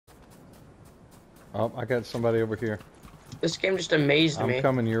Oh, I got somebody over here. This game just amazed me. I'm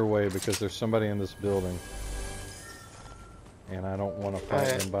coming your way because there's somebody in this building. And I don't want to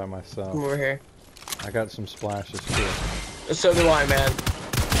fight them by myself. Come over here. I got some splashes too. So do I, man.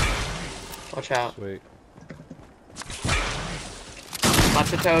 Watch out. Sweet.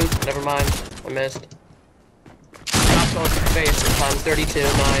 Lots of toes. Never mind. I missed. Got close to the face this time. 32.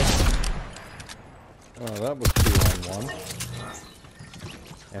 Nice. Oh, that was 2 on 1.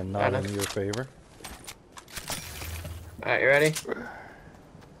 And not in your favor. Alright, you ready?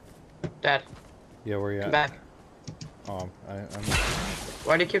 Dad. Yeah, where you at? Come back. I'm...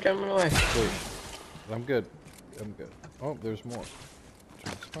 Why do you keep jumping away? Wait. I'm good. I'm good. Oh, there's more.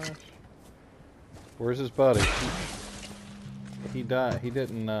 Splash. Where's his buddy? He died. He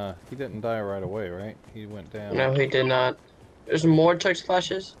didn't die right away, right? He went down. No, he did not. There's more chug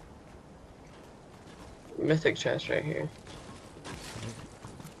splashes. Mythic chest right here.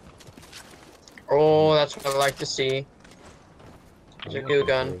 Oh, that's what I like to see. There's a goo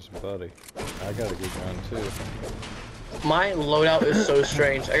gun. There's buddy. I got a goo gun too. My loadout is so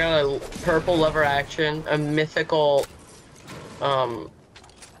strange. I got a purple lever action, a mythical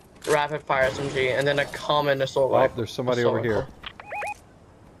rapid fire SMG, and then a common assault rifle. Oh, there's somebody over here.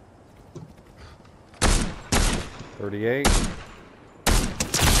 38.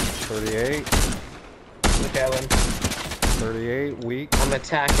 38. Okay, I win. 38, weak. I'm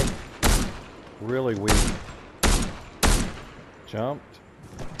attacking. Really weak. Jumped.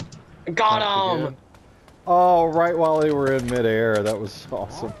 Got him! Again. Oh, right while they were in midair. That was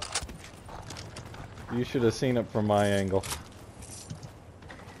awesome. You should have seen it from my angle.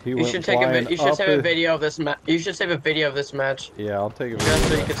 You should take a you should save a video of this match. You should save a video of this match. Yeah, I'll take a video. Just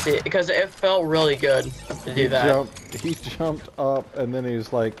so you can see it, because it felt really good to do that. He jumped up, and then he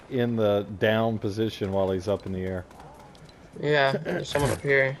was like in the down position while he's up in the air. Yeah, there's someone up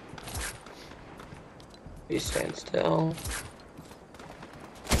here. Please stand still.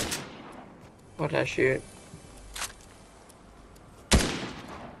 What did I shoot?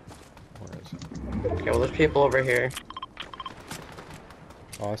 Where is it? Okay, well there's people over here.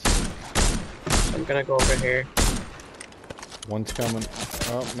 Awesome. I'm gonna go over here. One's coming.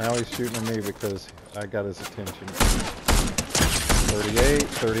 Oh, now he's shooting at me because I got his attention. 38,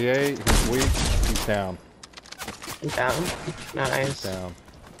 38. He's weak. He's down. I'm down. Nice. He's down.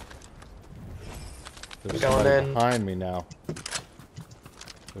 There's Going somebody in. behind me now.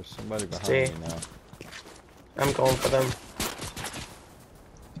 There's somebody behind me now. I'm going for them.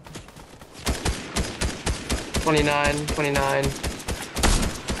 29, 29.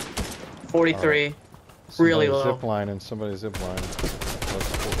 43. Right. Really low. Zip line and somebody zip line.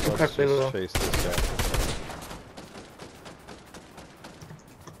 Let's just chase this guy.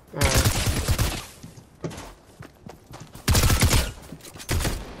 Alright.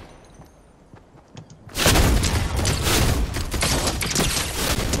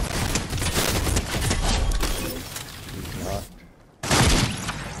 He's knocked.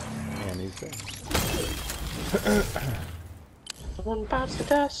 And he's dead. Someone bites the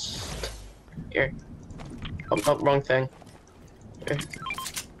dust. Here. Oh, wrong thing. Here. Thank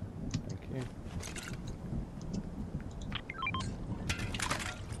you.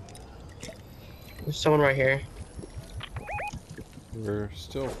 There's someone right here. We're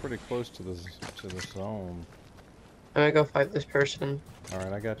still pretty close to the zone. I'm gonna go fight this person.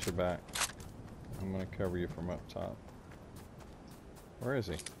 Alright, I got your back. I'm gonna cover you from up top. Where is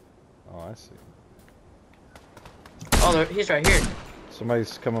he? Oh, I see. Oh, he's right here.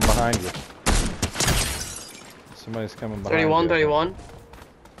 Somebody's coming behind you. Somebody's coming behind 31, you. 31.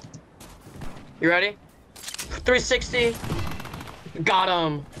 You ready? 360. Got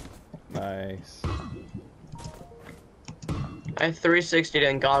him. Nice. I 360'd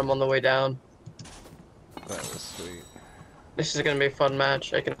and got him on the way down. That was sweet. This is gonna be a fun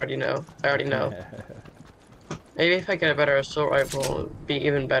match. I can already know. I already know. Maybe if I get a better assault rifle, it'll be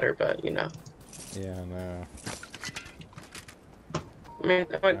even better. But you know. Yeah, no. I mean,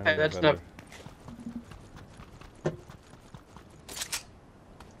 okay, that's not.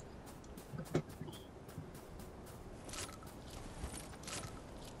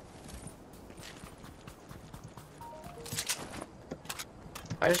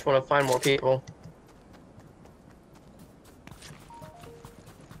 I just want to find more people.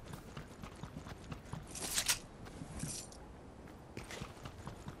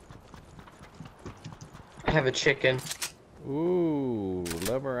 I have a chicken. Ooh,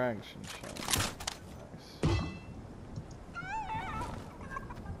 lever action shot. Nice.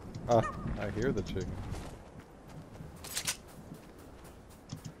 Ah, I hear the chicken.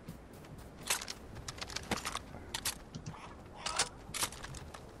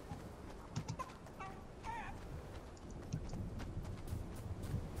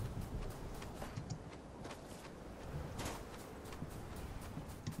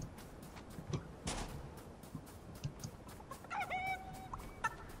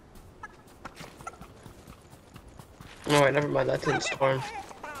 Oh wait, never mind. That didn't storm.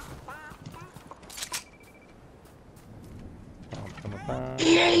 Well,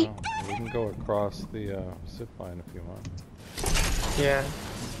 we can go across the zip line if you want. Yeah.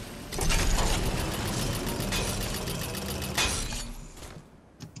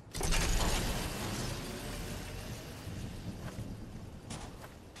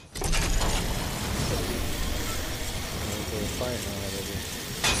 There's a fight now already.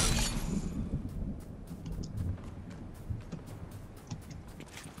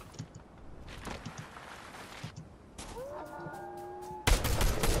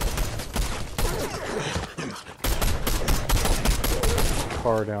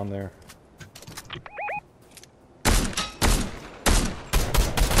 Car down there.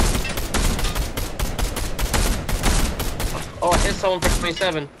 Oh, I hit someone for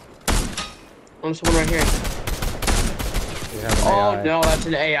 27. There's someone right here. We have an Oh AI. no, that's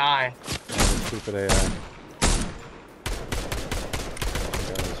an AI. Yeah, the stupid AI.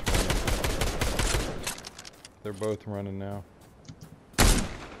 They're both running now.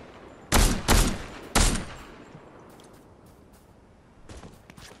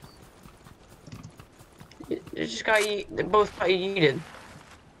 They just got they both got yeeted.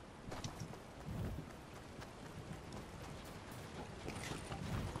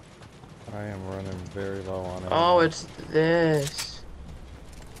 I am running very low on it. Oh, it's this.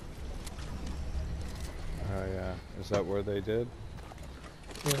 Oh yeah. Is that where they did?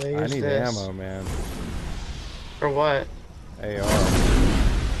 Yeah, they I used need this. ammo, man. For what? AR.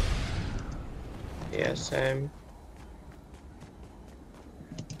 Yeah, same.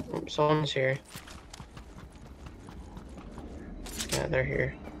 Oh, someone's here. Yeah, they're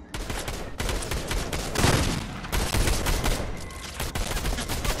here.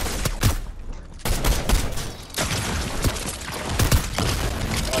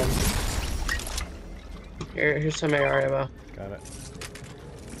 Here's some AR ammo. Got it.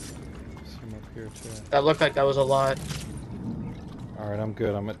 Some up here too. That looked like that was a lot. Alright, I'm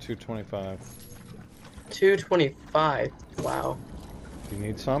good. I'm at 225. 225. Wow. Do you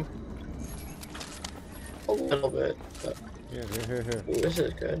need some? A little bit. But Here. ooh, this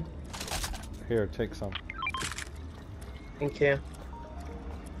is good. Here, take some. Thank you.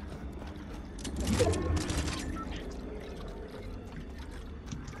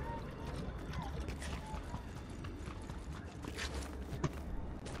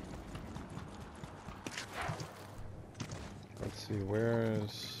 Let's see, where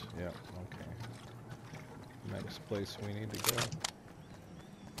is... Yeah, okay. Next place we need to go.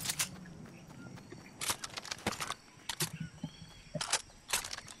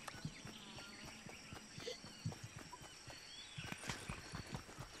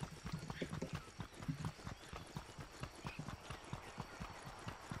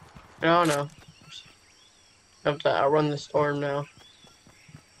 No, no. I have to outrun the storm now.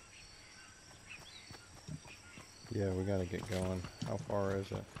 Yeah, we gotta get going. How far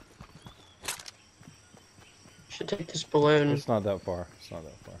is it? Should take this balloon. It's not that far. It's not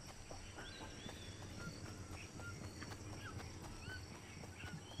that far.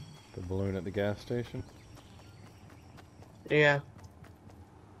 The balloon at the gas station? Yeah.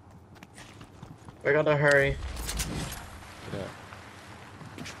 We gotta hurry. Yeah.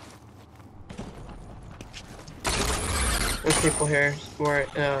 There's people here. More,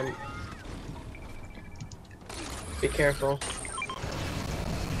 be careful.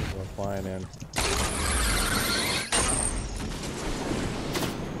 People are flying in.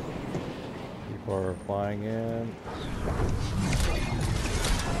 People are flying in.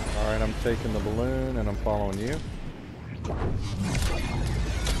 Alright, I'm taking the balloon and I'm following you. I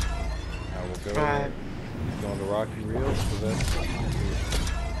will go. Alright. Going to Rocky Reels, so that's...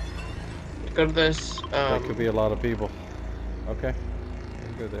 Go to this, that could be a lot of people. Okay.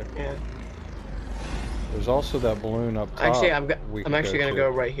 We'll go there. Yeah. There's also that balloon up top. Actually, we I'm could actually gonna to. go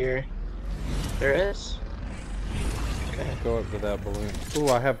right here. There is? Okay. Go up to that balloon. Ooh,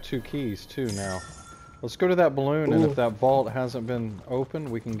 I have 2 keys too now. Let's go to that balloon, and Ooh. if that vault hasn't been opened,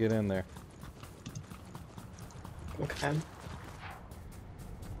 we can get in there. Okay.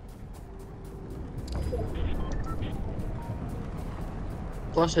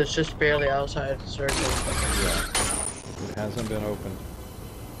 Plus, it's just barely outside the circle. Yeah. It hasn't been opened.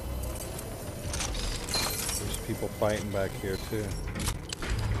 There's people fighting back here too.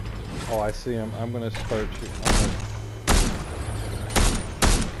 Oh, I see him. I'm gonna start shooting.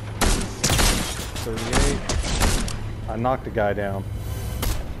 38. I knocked a guy down.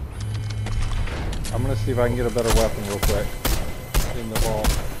 I'm gonna see if I can get a better weapon real quick. In the vault.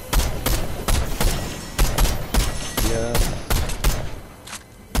 Yes.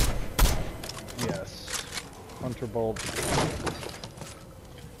 Yes. Hunter bolt.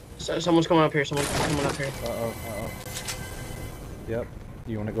 So, someone's coming up here. Someone's coming up here. Uh-oh, uh-oh. Yep.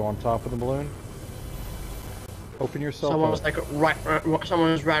 You want to go on top of the balloon? Open yourself Someone was up. like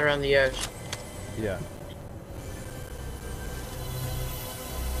someone was right around the edge. Yeah.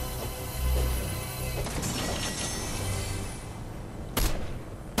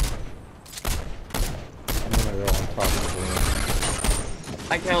 I'm gonna go on top of the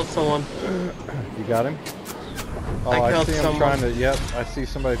balloon. I killed someone. You got him? Oh, I I killed see him someone. trying to. Yep, I see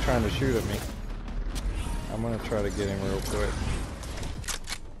somebody trying to shoot at me. I'm gonna try to get him real quick.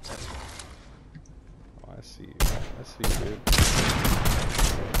 Oh, I see you. I see you, dude.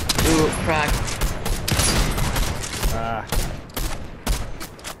 Ooh, crack. Ah.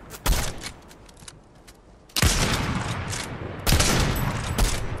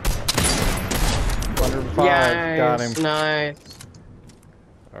 Yes, got him. nice.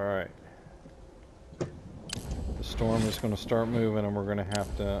 All right. The storm is going to start moving, and we're going to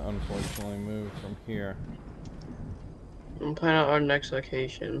have to, unfortunately, move from here. I'm planning out our next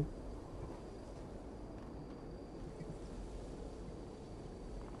location.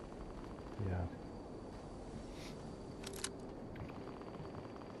 Yeah.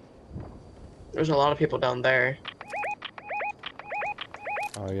 There's a lot of people down there.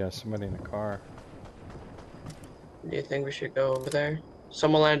 Oh yeah, somebody in a car. Do you think we should go over there?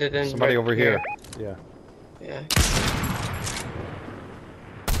 Someone landed in. Somebody right over here. Yeah. Yeah.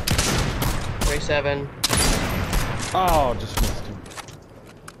 27. Oh, just missed him.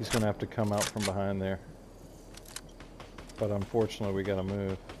 He's gonna have to come out from behind there. But unfortunately, we gotta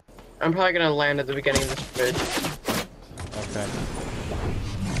move. I'm probably gonna land at the beginning of this bridge. Okay.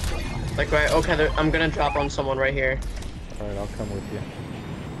 Like right. Okay, I'm gonna drop on someone right here. All right, I'll come with you.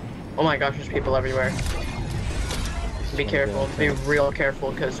 Oh my gosh, there's people everywhere. Be careful. Be real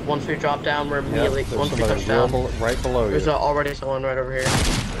careful, because once we drop down, we're immediately. Yep, once we touch down, right below you. there's already someone right over here.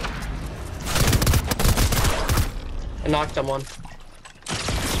 I knocked someone.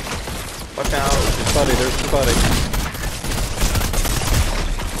 Watch out. There's the buddy.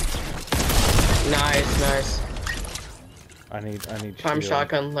 Nice, nice. I need Prime shield.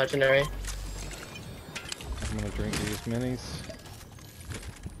 shotgun, legendary. I'm gonna drink these minis.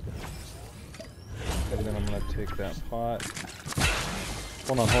 And then I'm gonna take that pot.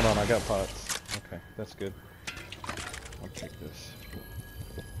 Hold on, I got pots. Okay, that's good. I'll take this.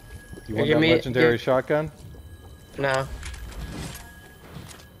 You want that legendary shotgun? No.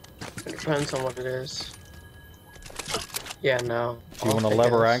 It depends on what it is. Yeah, no. Do you want a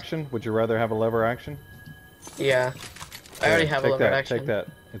lever action? Would you rather have a lever action? Yeah. I already have a lever action. Take that.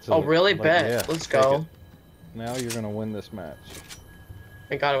 Oh, really? Bet. Yeah, Let's go. Now you're gonna win this match.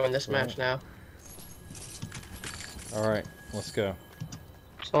 I gotta win this match now. Alright, let's go.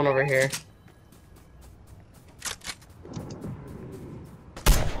 Someone over here.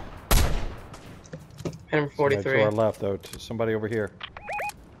 Hit him 43. Somebody to our left, though. Somebody over here.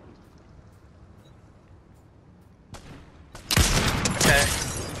 Okay.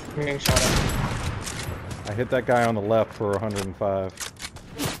 I'm getting shot at. I hit that guy on the left for 105.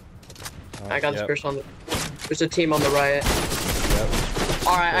 I got this person on the... There's a team on the right. Yep.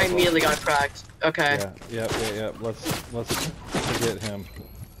 Alright, I immediately got cracked. Okay. Yeah. Let's forget him.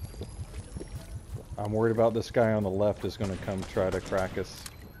 I'm worried about this guy on the left is going to come try to crack us.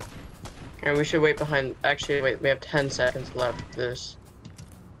 And we should wait behind... Actually, wait, we have 10 seconds left of this.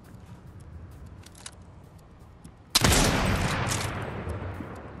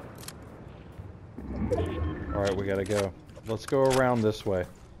 Alright, we gotta go. Let's go around this way.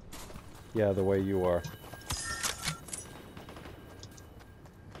 Yeah, the way you are.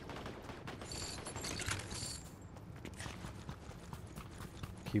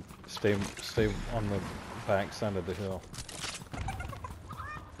 Stay on the back side of the hill.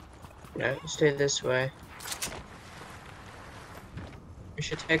 Yeah, stay this way. We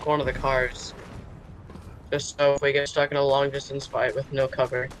should take one of the cars. Just so if we get stuck in a long distance fight with no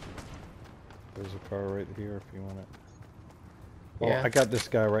cover. There's a car right here if you want it. Oh, Yeah. I got this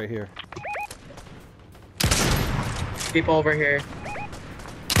guy right here. People over here.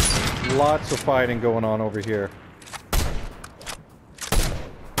 Lots of fighting going on over here.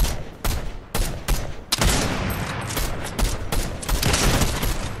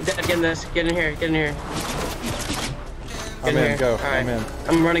 Get in this. Get in here. Get in here. I'm in. Go. All right. I'm in.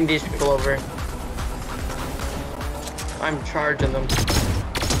 I'm running these people over. I'm charging them.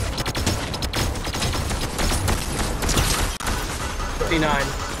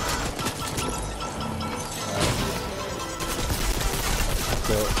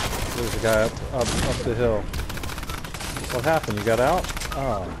 So there's a guy up the hill. What happened? You got out?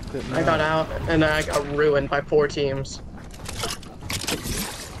 Oh, didn't I got know. out, and I got ruined by 4 teams.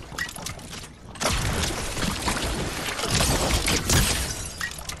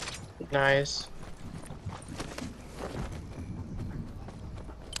 Nice.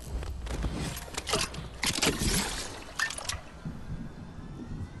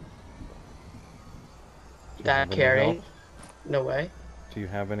 Do you That have any carrying? health? No way. Do you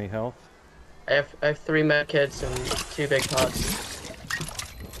have any health? I have 3 med kits and 2 big pots.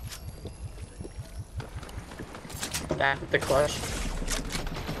 Back with the clutch.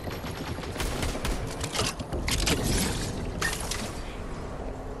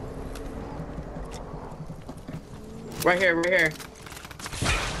 Right here, right here.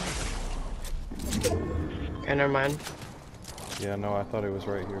 Okay, never mind. Yeah, no, I thought it was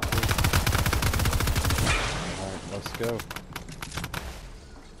right here too. Alright, let's go.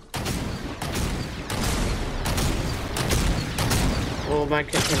 Oh, my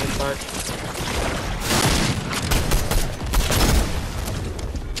kit came in clutch.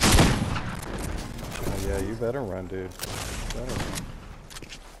 Oh, yeah, you better run, dude. Better run.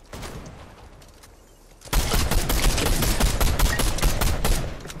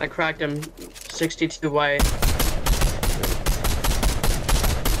 I cracked him. 62 white.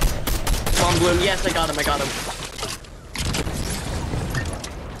 Bomb bloom. Yes, I got him. I got him.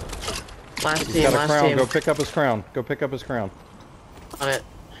 Last He's team. got a Last crown. team. Go pick up his crown. Go pick up his crown. On it.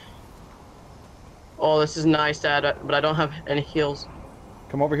 Oh, this is nice, Dad, but I don't have any heals.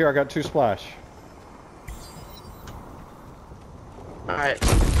 Come over here. I got 2 splash. Alright.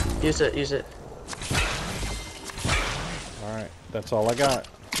 Use it, use it. Alright, that's all I got.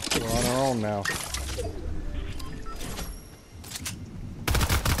 We're on our own now.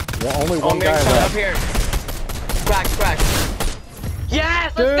 Yeah, only one guy up left. here. Crack, crack.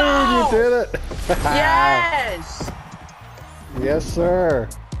 Yes, let's Dude, go! you did it! Yes! Yes, sir.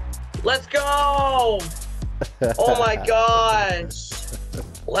 Let's go! Oh my gosh!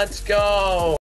 Let's go!